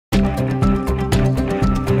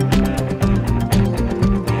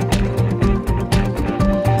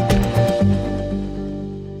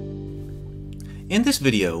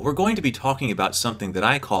video, we're going to be talking about something that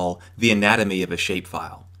I call the anatomy of a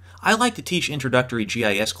shapefile. I like to teach introductory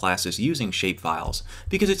GIS classes using shapefiles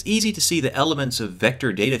because it's easy to see the elements of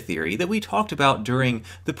vector data theory that we talked about during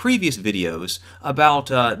the previous videos about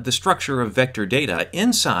the structure of vector data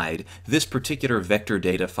inside this particular vector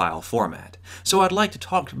data file format. So I'd like to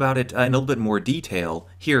talk about it in a little bit more detail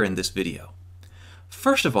here in this video.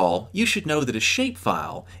 First of all, you should know that a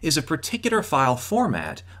shapefile is a particular file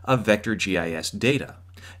format of vector GIS data.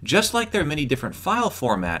 Just like there are many different file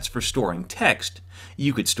formats for storing text,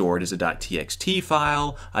 you could store it as a .txt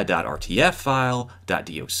file, a .rtf file, .doc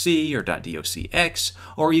or .docx,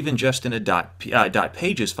 or even just in a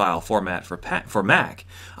 .pages file format for Mac.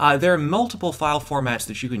 There are multiple file formats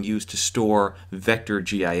that you can use to store vector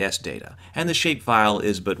GIS data, and the shapefile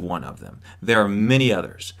is but one of them. There are many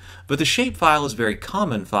others, but the shapefile is a very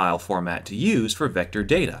common file format to use for vector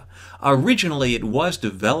data. Originally, it was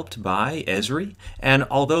developed by Esri, and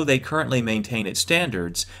although they currently maintain its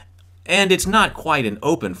standards, and it's not quite an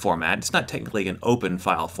open format, it's not technically an open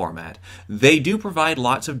file format, they do provide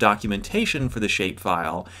lots of documentation for the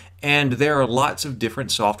shapefile, and there are lots of different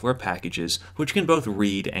software packages which can both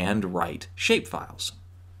read and write shapefiles.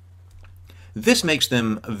 This makes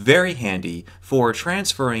them very handy for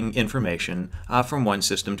transferring information from one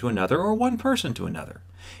system to another or one person to another.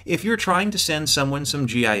 If you're trying to send someone some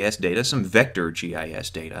GIS data, some vector GIS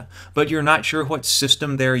data, but you're not sure what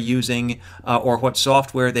system they're using or what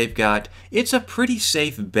software they've got, it's a pretty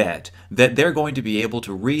safe bet that they're going to be able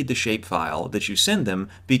to read the shapefile that you send them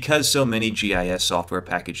because so many GIS software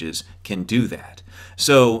packages can do that.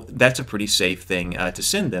 So that's a pretty safe thing to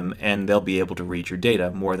send them, and they'll be able to read your data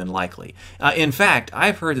more than likely. In fact,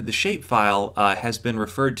 I've heard that the shapefile has been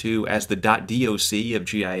referred to as the .doc of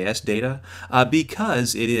GIS data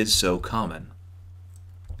because it is so common.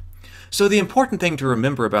 So the important thing to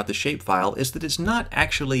remember about the shapefile is that it's not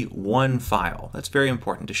actually one file. That's very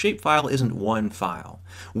important. A shapefile isn't one file.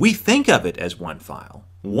 We think of it as one file,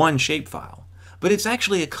 one shapefile, but it's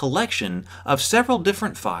actually a collection of several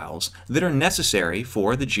different files that are necessary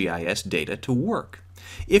for the GIS data to work.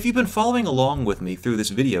 If you've been following along with me through this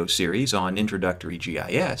video series on Introductory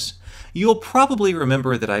GIS, you'll probably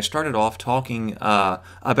remember that I started off talking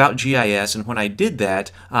about GIS, and when I did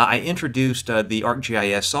that, I introduced the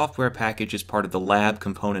ArcGIS software package as part of the lab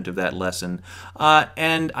component of that lesson,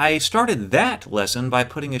 and I started that lesson by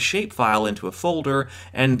putting a shapefile into a folder,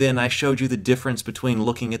 and then I showed you the difference between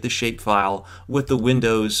looking at the shapefile with the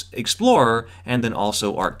Windows Explorer and then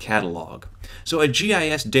also ArcCatalog. So a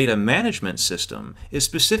GIS data management system is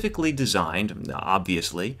specifically designed,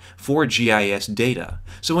 obviously, for GIS data.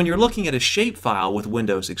 So when you're looking at a shapefile with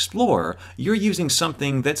Windows Explorer, you're using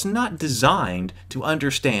something that's not designed to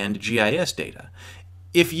understand GIS data.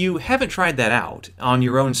 If you haven't tried that out on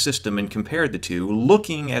your own system and compared the two,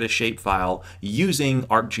 looking at a shapefile using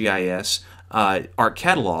ArcGIS,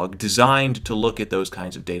 ArcCatalog, designed to look at those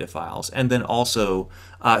kinds of data files, and then also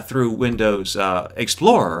through Windows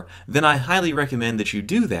Explorer, then I highly recommend that you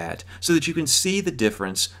do that so that you can see the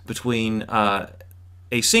difference between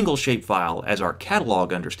a single shapefile as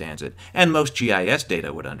ArcCatalog understands it, and most GIS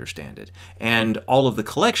data would understand it, and all of the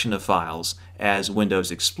collection of files as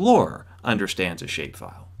Windows Explorer understands a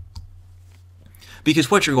shapefile.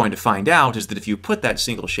 Because what you're going to find out is that if you put that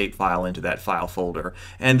single shapefile into that file folder,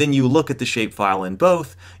 and then you look at the shapefile in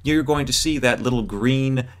both, you're going to see that little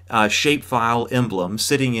green shapefile emblem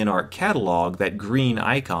sitting in ArcCatalog, that green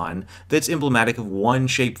icon that's emblematic of one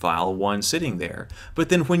shapefile, one sitting there. But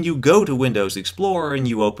then when you go to Windows Explorer and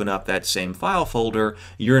you open up that same file folder,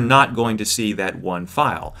 you're not going to see that one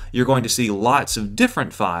file. You're going to see lots of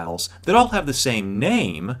different files that all have the same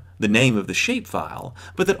name, the name of the shapefile,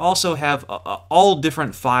 but that also have all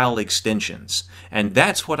different file extensions. And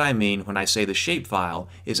that's what I mean when I say the shapefile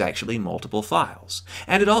is actually multiple files.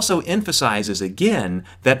 And it also emphasizes again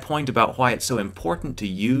that point about why it's so important to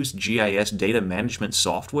use GIS data management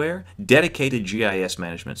software, dedicated GIS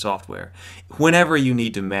management software, whenever you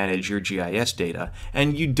need to manage your GIS data,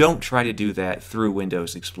 and you don't try to do that through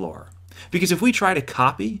Windows Explorer. Because if we try to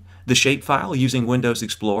copy the shapefile using Windows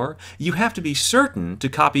Explorer, you have to be certain to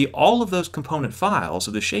copy all of those component files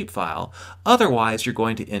of the shapefile, otherwise you're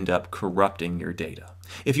going to end up corrupting your data.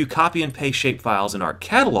 If you copy and paste shapefiles in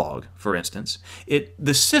ArcCatalog, for instance,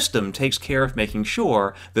 the system takes care of making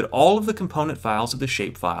sure that all of the component files of the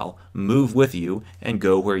shapefile move with you and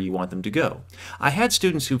go where you want them to go. I had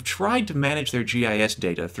students who've tried to manage their GIS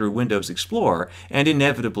data through Windows Explorer, and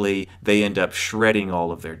inevitably they end up shredding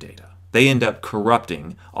all of their data. They end up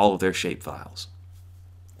corrupting all of their shapefiles.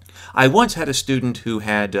 I once had a student who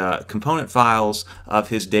had component files of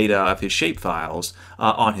his data, of his shapefiles,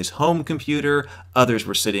 on his home computer. Others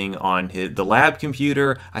were sitting on the lab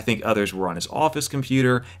computer. I think others were on his office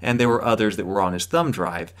computer, and there were others that were on his thumb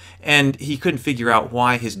drive. And he couldn't figure out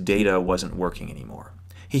why his data wasn't working anymore.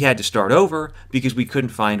 He had to start over because we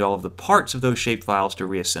couldn't find all of the parts of those shapefiles to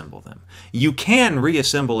reassemble them. You can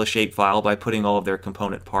reassemble a shapefile by putting all of their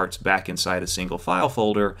component parts back inside a single file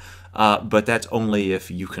folder, but that's only if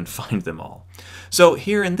you can find them all. So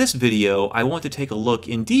here in this video, I want to take a look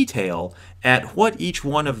in detail at what each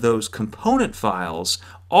one of those component files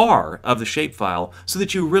are of the shapefile so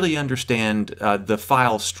that you really understand the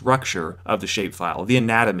file structure of the shapefile, the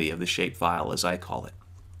anatomy of the shapefile as I call it.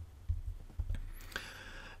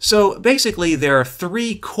 So basically there are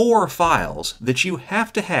three core files that you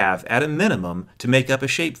have to have at a minimum to make up a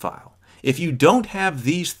shapefile. If you don't have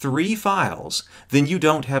these three files, then you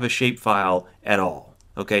don't have a shapefile at all.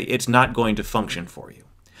 Okay, it's not going to function for you.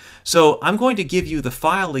 So I'm going to give you the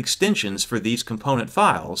file extensions for these component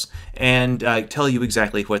files and tell you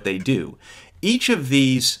exactly what they do. Each of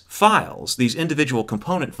these files, these individual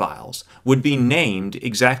component files, would be named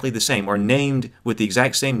exactly the same, or named with the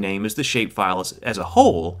exact same name as the shapefile as a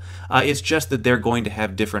whole. It's just that they're going to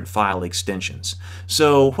have different file extensions.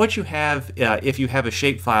 So what you have, if you have a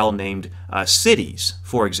shapefile named cities,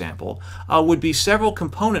 for example, would be several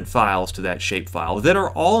component files to that shapefile that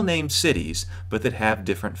are all named cities, but that have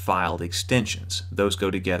different file extensions. Those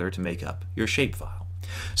go together to make up your shapefile.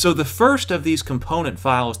 So the first of these component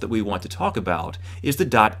files that we want to talk about is the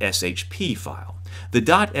 .shp file. The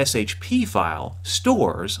 .shp file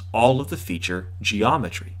stores all of the feature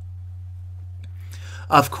geometry.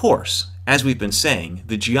 Of course, as we've been saying,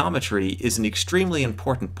 the geometry is an extremely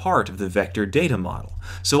important part of the vector data model.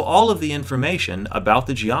 So all of the information about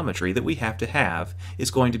the geometry that we have to have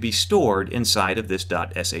is going to be stored inside of this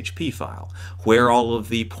 .shp file. Where all of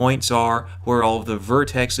the points are, where all of the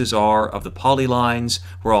vertexes are of the polylines,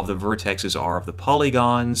 where all of the vertexes are of the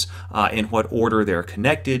polygons, in what order they're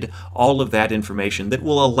connected, all of that information that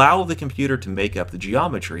will allow the computer to make up the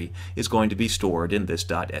geometry is going to be stored in this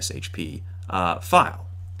 .shp file.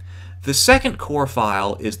 The second core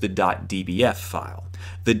file is the .dbf file.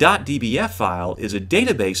 The .dbf file is a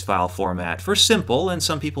database file format for simple, and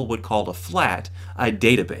some people would call a flat, a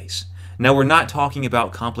database. Now we're not talking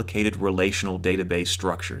about complicated relational database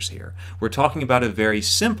structures here. We're talking about a very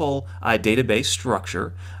simple database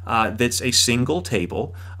structure that's a single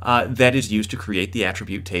table that is used to create the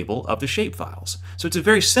attribute table of the shapefiles. So it's a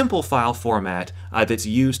very simple file format that's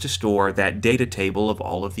used to store that data table of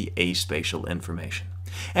all of the aspatial information.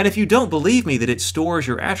 And if you don't believe me that it stores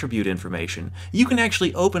your attribute information, you can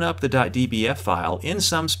actually open up the .dbf file in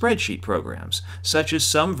some spreadsheet programs, such as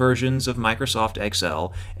some versions of Microsoft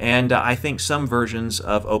Excel and I think some versions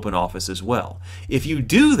of OpenOffice as well. If you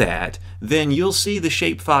do that, then you'll see the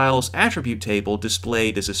shapefile's attribute table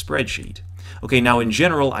displayed as a spreadsheet. Okay, now in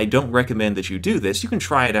general, I don't recommend that you do this. You can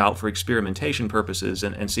try it out for experimentation purposes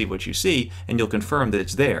and see what you see, and you'll confirm that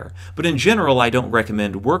it's there. But in general, I don't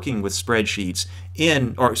recommend working with spreadsheets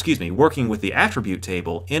working with the attribute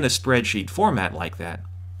table in a spreadsheet format like that.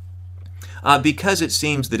 Because it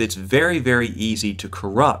seems that it's very, very easy to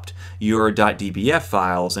corrupt your .dbf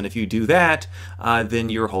files, and if you do that, then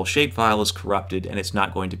your whole shapefile is corrupted and it's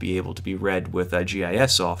not going to be able to be read with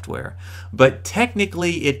GIS software. But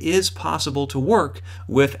technically it is possible to work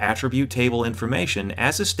with attribute table information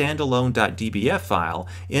as a standalone .dbf file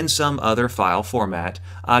in some other file format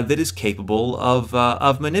that is capable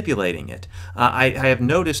of manipulating it. I have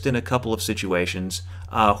noticed in a couple of situations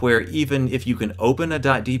where even if you can open a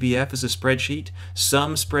 .dbf as a spreadsheet,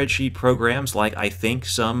 some spreadsheet programs, like I think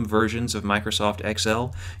some versions of Microsoft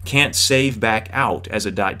Excel, can't save back out as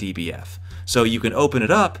a .dbf. So you can open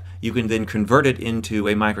it up, you can then convert it into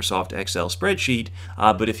a Microsoft Excel spreadsheet,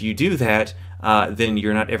 but if you do that, then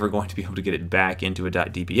you're not ever going to be able to get it back into a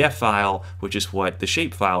 .dbf file, which is what the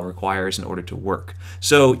shapefile requires in order to work.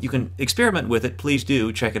 So you can experiment with it, please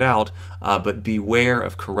do, check it out, but beware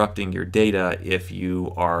of corrupting your data if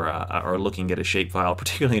you are looking at a shapefile,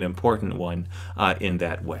 particularly an important one, in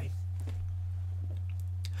that way.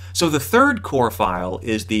 So the third core file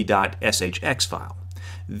is the .shx file.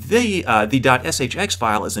 The .shx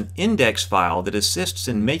file is an index file that assists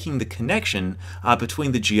in making the connection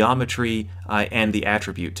between the geometry and the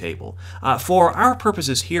attribute table. For our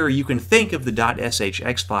purposes here, you can think of the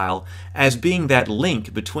 .shx file as being that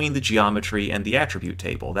link between the geometry and the attribute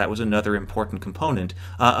table. That was another important component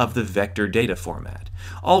of the vector data format.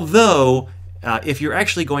 Although If you're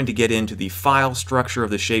actually going to get into the file structure of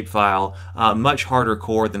the shapefile, much harder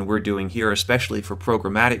core than we're doing here, especially for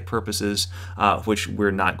programmatic purposes, which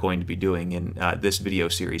we're not going to be doing in this video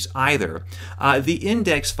series either. The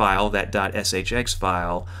index file, that .shx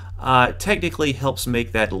file, technically helps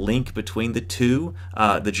make that link between the two,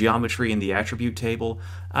 the geometry and the attribute table,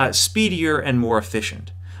 speedier and more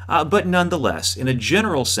efficient. But nonetheless, in a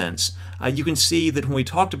general sense, you can see that when we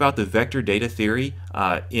talked about the vector data theory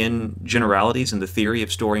in generalities and the theory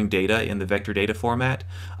of storing data in the vector data format,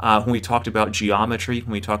 when we talked about geometry,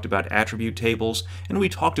 when we talked about attribute tables, and we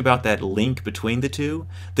talked about that link between the two,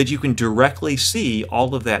 that you can directly see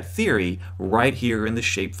all of that theory right here in the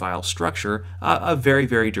shapefile structure very,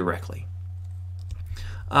 very directly.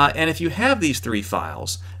 And if you have these three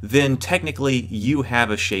files, then technically you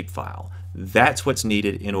have a shapefile. That's what's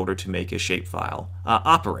needed in order to make a shapefile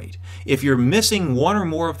operate. If you're missing one or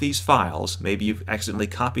more of these files, maybe you've accidentally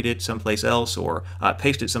copied it someplace else or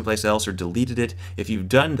pasted it someplace else or deleted it, if you've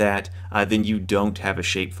done that, then you don't have a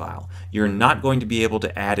shapefile. You're not going to be able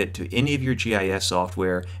to add it to any of your GIS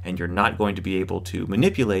software, and you're not going to be able to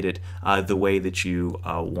manipulate it the way that you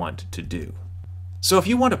want to do. So if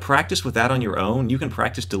you want to practice with that on your own, you can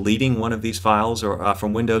practice deleting one of these files or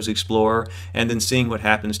from Windows Explorer and then seeing what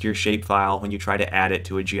happens to your shapefile when you try to add it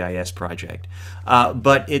to a GIS project.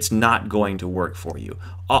 But it's not going to work for you.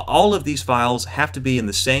 All of these files have to be in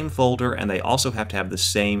the same folder, and they also have to have the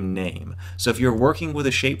same name. So if you're working with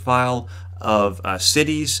a shapefile of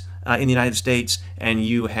cities in the United States, and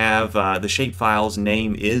you have the shapefile's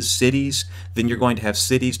name is cities, then you're going to have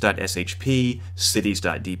cities.shp,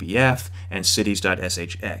 cities.dbf, and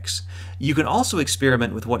cities.shx. You can also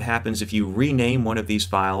experiment with what happens if you rename one of these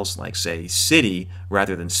files, like say city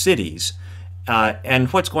rather than cities. And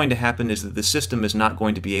what's going to happen is that the system is not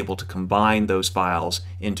going to be able to combine those files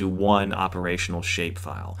into one operational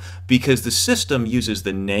shapefile, because the system uses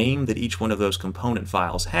the name that each one of those component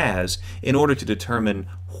files has in order to determine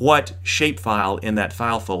what shapefile in that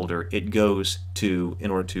file folder it goes to in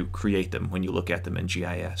order to create them when you look at them in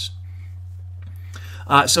GIS.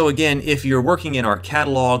 So again, if you're working in our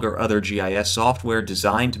catalog or other GIS software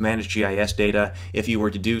designed to manage GIS data, if you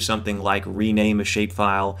were to do something like rename a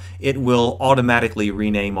shapefile, it will automatically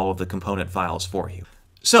rename all of the component files for you.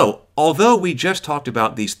 So, although we just talked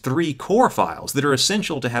about these three core files that are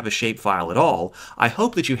essential to have a shapefile at all, I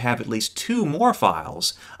hope that you have at least two more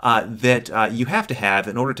files that you have to have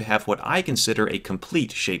in order to have what I consider a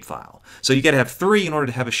complete shapefile. So you got to have three in order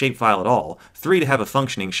to have a shapefile at all, three to have a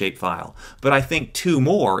functioning shapefile, but I think two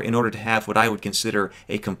more in order to have what I would consider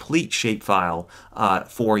a complete shapefile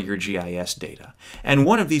for your GIS data. And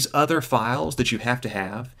one of these other files that you have to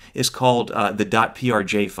have is called the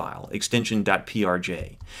 .prj file, extension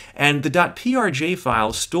 .prj. And the .prj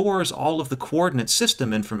file stores all of the coordinate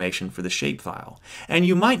system information for the shapefile. And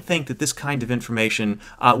you might think that this kind of information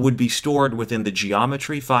would be stored within the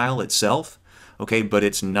geometry file itself, okay, but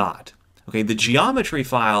it's not. Okay, the geometry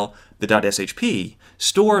file, the .shp,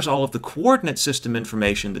 stores all of the coordinate system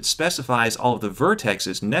information that specifies all of the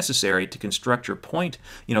vertexes necessary to construct your point,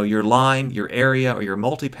 your line, your area, or your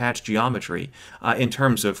multi-patch geometry in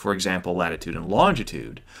terms of, for example, latitude and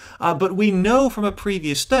longitude. But we know from a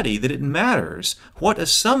previous study that it matters what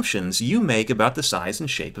assumptions you make about the size and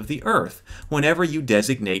shape of the Earth whenever you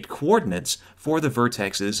designate coordinates for the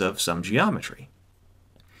vertexes of some geometry.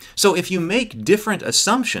 So if you make different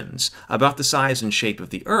assumptions about the size and shape of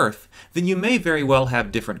the Earth, then you may very well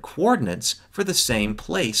have different coordinates for the same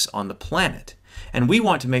place on the planet. And we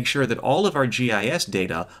want to make sure that all of our GIS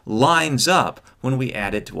data lines up when we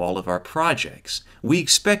add it to all of our projects. We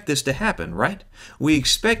expect this to happen, right? We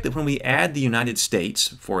expect that when we add the United States,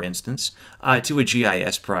 for instance, to a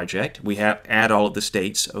GIS project, we add all of the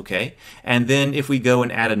states, okay? And then if we go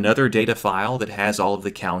and add another data file that has all of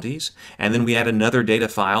the counties, and then we add another data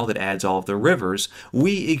file that adds all of the rivers,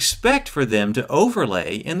 we expect for them to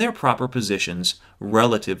overlay in their proper positions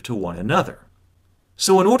relative to one another.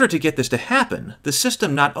 So in order to get this to happen, the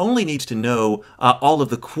system not only needs to know all of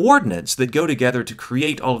the coordinates that go together to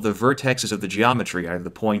create all of the vertexes of the geometry, either the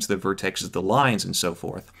points, the vertexes, the lines, and so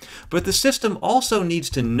forth, but the system also needs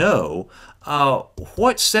to know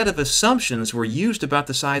what set of assumptions were used about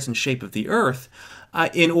the size and shape of the Earth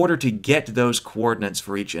in order to get those coordinates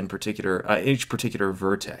for each particular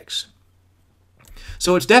vertex.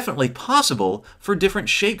 So it's definitely possible for different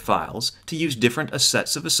shapefiles to use different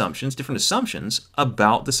sets of assumptions, different assumptions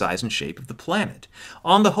about the size and shape of the planet.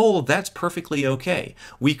 On the whole, that's perfectly okay.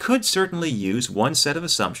 We could certainly use one set of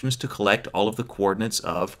assumptions to collect all of the coordinates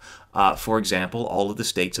of For example, all of the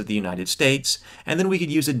states of the United States, and then we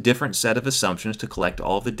could use a different set of assumptions to collect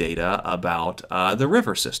all of the data about the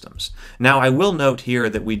river systems. Now, I will note here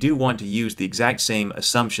that we do want to use the exact same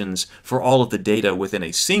assumptions for all of the data within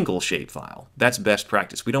a single shapefile. That's best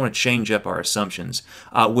practice. We don't want to change up our assumptions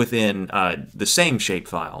within the same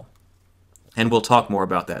shapefile, and we'll talk more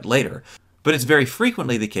about that later. But it's very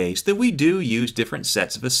frequently the case that we do use different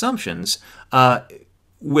sets of assumptions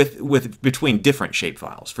between different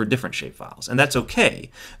shapefiles, for different shapefiles, and that's okay.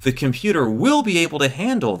 The computer will be able to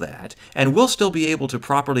handle that, and will still be able to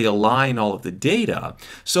properly align all of the data,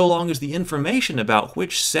 so long as the information about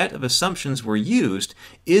which set of assumptions were used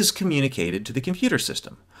is communicated to the computer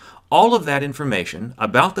system. All of that information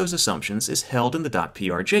about those assumptions is held in the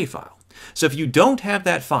 .prj file. So if you don't have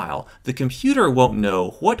that file, the computer won't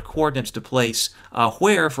know what coordinates to place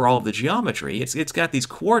where for all of the geometry. It's got these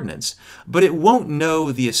coordinates, but it won't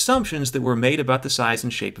know the assumptions that were made about the size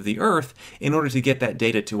and shape of the Earth in order to get that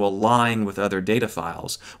data to align with other data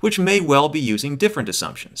files, which may well be using different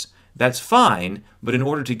assumptions. That's fine, but in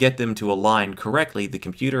order to get them to align correctly, the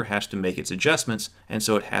computer has to make its adjustments, and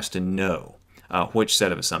so it has to know which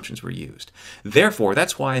set of assumptions were used. Therefore,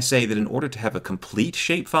 that's why I say that in order to have a complete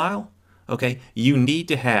shapefile, okay, you need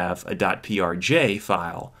to have a .prj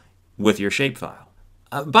file with your shapefile.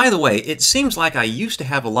 By the way, it seems like I used to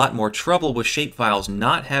have a lot more trouble with shapefiles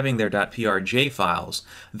not having their .prj files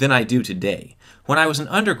than I do today. When I was an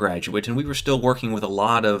undergraduate and we were still working with a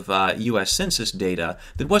lot of U.S. Census data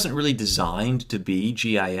that wasn't really designed to be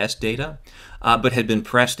GIS data, but had been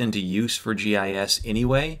pressed into use for GIS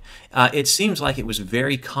anyway, it seems like it was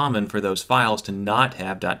very common for those files to not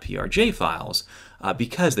have .prj files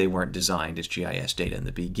because they weren't designed as GIS data in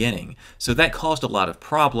the beginning. So that caused a lot of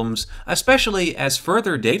problems, especially as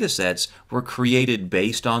further data sets were created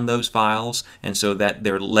based on those files, and so that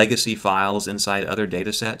they're legacy files inside other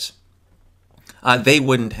data sets. They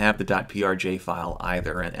wouldn't have the .prj file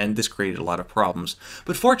either, and this created a lot of problems.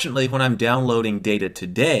 But fortunately, when I'm downloading data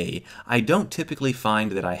today, I don't typically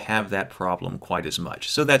find that I have that problem quite as much,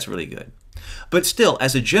 so that's really good. But still,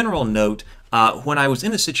 as a general note, when I was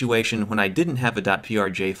in a situation when I didn't have a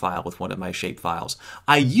 .prj file with one of my shapefiles,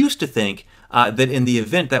 I used to think that in the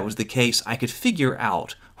event that was the case, I could figure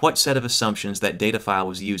out what set of assumptions that data file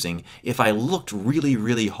was using if I looked really,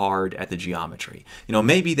 really hard at the geometry. You know,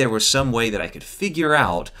 maybe there was some way that I could figure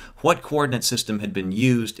out what coordinate system had been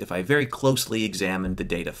used if I very closely examined the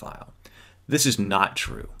data file. This is not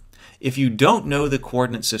true. If you don't know the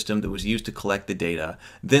coordinate system that was used to collect the data,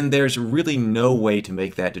 then there's really no way to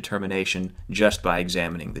make that determination just by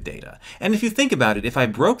examining the data. And if you think about it, if I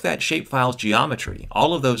broke that shapefile's geometry,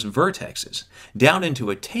 all of those vertexes, down into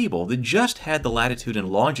a table that just had the latitude and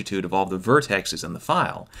longitude of all the vertexes in the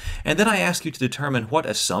file, and then I ask you to determine what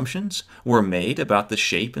assumptions were made about the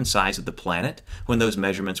shape and size of the planet when those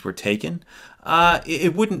measurements were taken,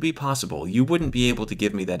 it wouldn't be possible. You wouldn't be able to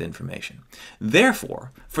give me that information.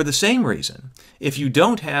 Therefore, for the same reason, if you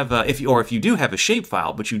don't have, if you do have a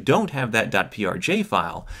shapefile, but you don't have that .prj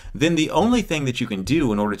file, then the only thing that you can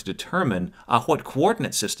do in order to determine what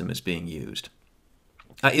coordinate system is being used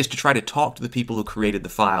is to try to talk to the people who created the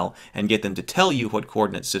file and get them to tell you what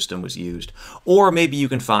coordinate system was used. Or maybe you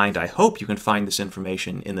can find, I hope you can find this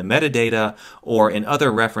information in the metadata or in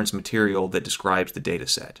other reference material that describes the data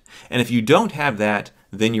set. And if you don't have that,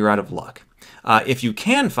 then you're out of luck. If you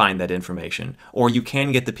can find that information, or you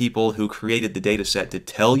can get the people who created the data set to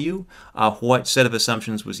tell you what set of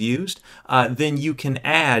assumptions was used, then you can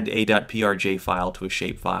add a .prj file to a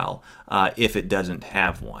shapefile if it doesn't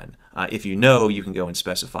have one. If you know, you can go and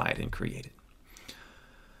specify it and create it.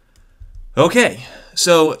 Okay,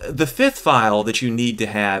 so the fifth file that you need to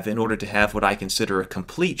have in order to have what I consider a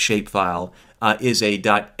complete shapefile is a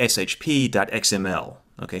 .shp.xml.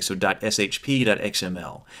 Okay, so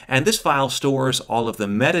 .shp.xml. And this file stores all of the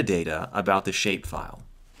metadata about the shapefile.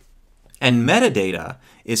 And metadata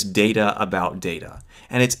is data about data.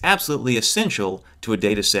 And it's absolutely essential to a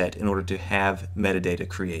data set in order to have metadata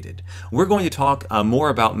created. We're going to talk more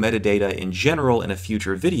about metadata in general in a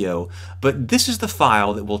future video, but this is the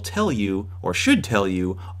file that will tell you, or should tell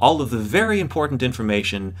you, all of the very important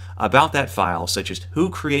information about that file, such as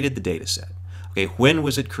who created the data set. Okay, when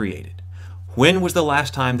was it created? When was the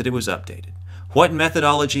last time that it was updated? What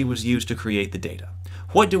methodology was used to create the data?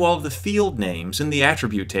 What do all of the field names in the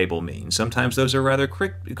attribute table mean? Sometimes those are rather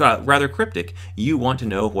cryptic. You want to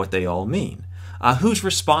know what they all mean. Who's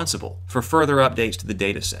responsible for further updates to the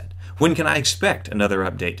data set? When can I expect another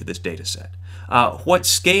update to this data set? What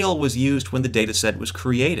scale was used when the data set was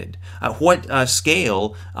created? What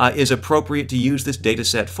scale is appropriate to use this data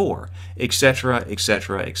set for? Etc.,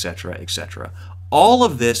 etc., etc., etc. All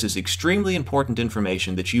of this is extremely important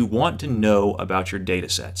information that you want to know about your data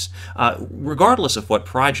sets, regardless of what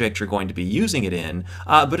project you're going to be using it in,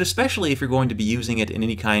 but especially if you're going to be using it in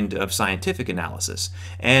any kind of scientific analysis.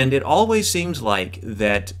 And it always seems like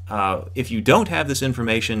that if you don't have this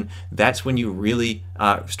information, that's when you really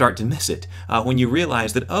start to miss it. When you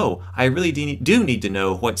realize that, oh, I really do need to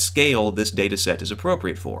know what scale this data set is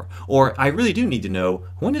appropriate for, or I really do need to know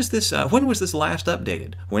when was this last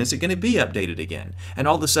updated? When is it going to be updated again? And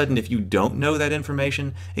all of a sudden, if you don't know that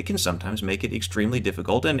information, it can sometimes make it extremely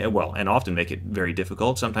difficult, and often make it very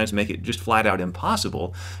difficult, sometimes make it just flat out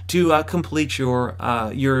impossible to complete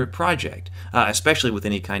your project, especially with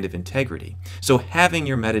any kind of integrity. So having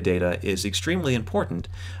your metadata is extremely important,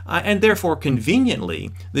 and therefore conveniently,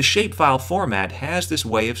 the Shapefile format has this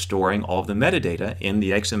way of storing all of the metadata in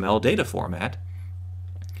the XML data format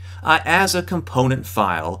as a component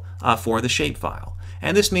file for the Shapefile.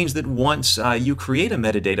 And this means that once you create a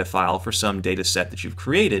metadata file for some data set that you've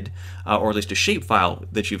created, or at least a shapefile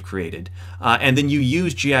that you've created, and then you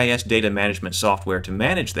use GIS data management software to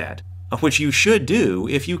manage that, which you should do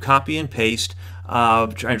if you copy and paste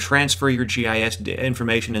and transfer your GIS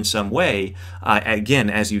information in some way, again,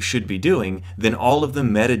 as you should be doing, then all of the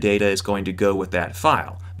metadata is going to go with that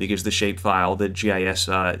file, because the shapefile, the GIS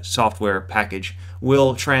software package,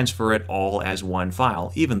 will transfer it all as one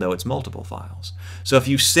file, even though it's multiple files. So if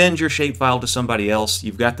you send your shapefile to somebody else,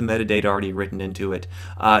 you've got the metadata already written into it,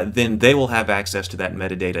 then they will have access to that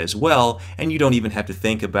metadata as well, and you don't even have to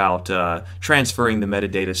think about transferring the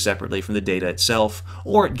metadata separately from the data itself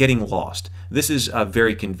or it getting lost. This is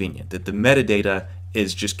very convenient, that the metadata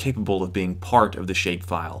is just capable of being part of the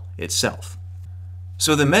shapefile itself.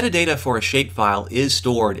 So the metadata for a shapefile is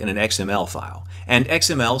stored in an XML file, and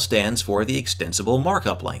XML stands for the Extensible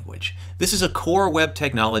Markup Language. This is a core web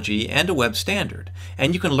technology and a web standard,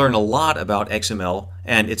 and you can learn a lot about XML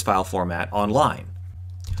and its file format online.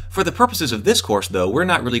 For the purposes of this course, though, we're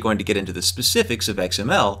not really going to get into the specifics of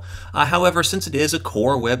XML. However, since it is a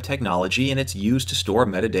core web technology and it's used to store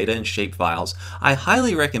metadata in shapefiles, I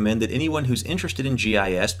highly recommend that anyone who's interested in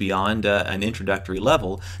GIS beyond an introductory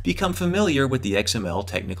level become familiar with the XML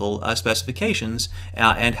technical specifications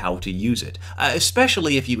and how to use it,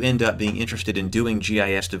 especially if you end up being interested in doing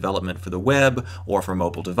GIS development for the web or for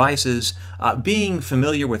mobile devices. Being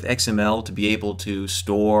familiar with XML to be able to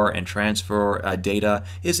store and transfer data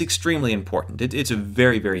is extremely important. It's a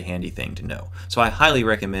very, very handy thing to know. So I highly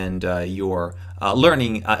recommend your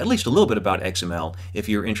learning at least a little bit about XML if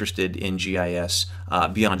you're interested in GIS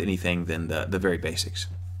beyond anything than the very basics.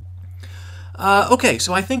 Okay,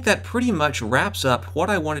 so I think that pretty much wraps up what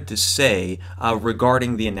I wanted to say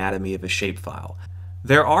regarding the anatomy of a shapefile.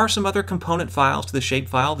 There are some other component files to the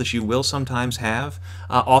shapefile that you will sometimes have.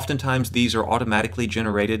 Oftentimes these are automatically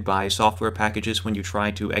generated by software packages when you try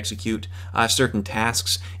to execute certain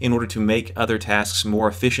tasks in order to make other tasks more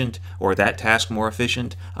efficient, or that task more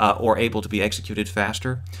efficient, or able to be executed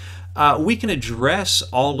faster. We can address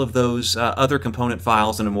all of those other component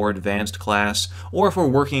files in a more advanced class, or if we're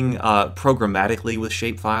working programmatically with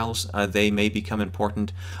shapefiles, they may become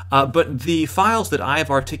important. But the files that I've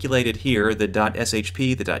articulated here, the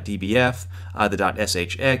 .shp, the .dbf, the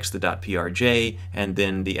 .shx, the .prj, and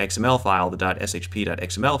then the XML file, the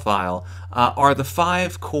 .shp.xml file, are the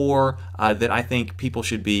 5 core that I think people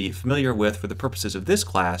should be familiar with for the purposes of this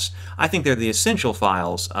class. I think they're the essential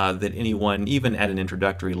files that anyone, even at an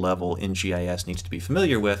introductory level in GIS, needs to be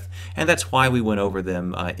familiar with, and that's why we went over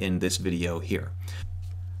them in this video here.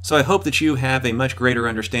 So I hope that you have a much greater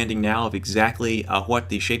understanding now of exactly what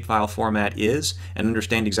the shapefile format is, and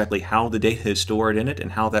understand exactly how the data is stored in it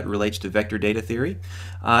and how that relates to vector data theory.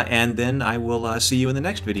 And then I will see you in the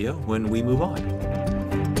next video when we move on.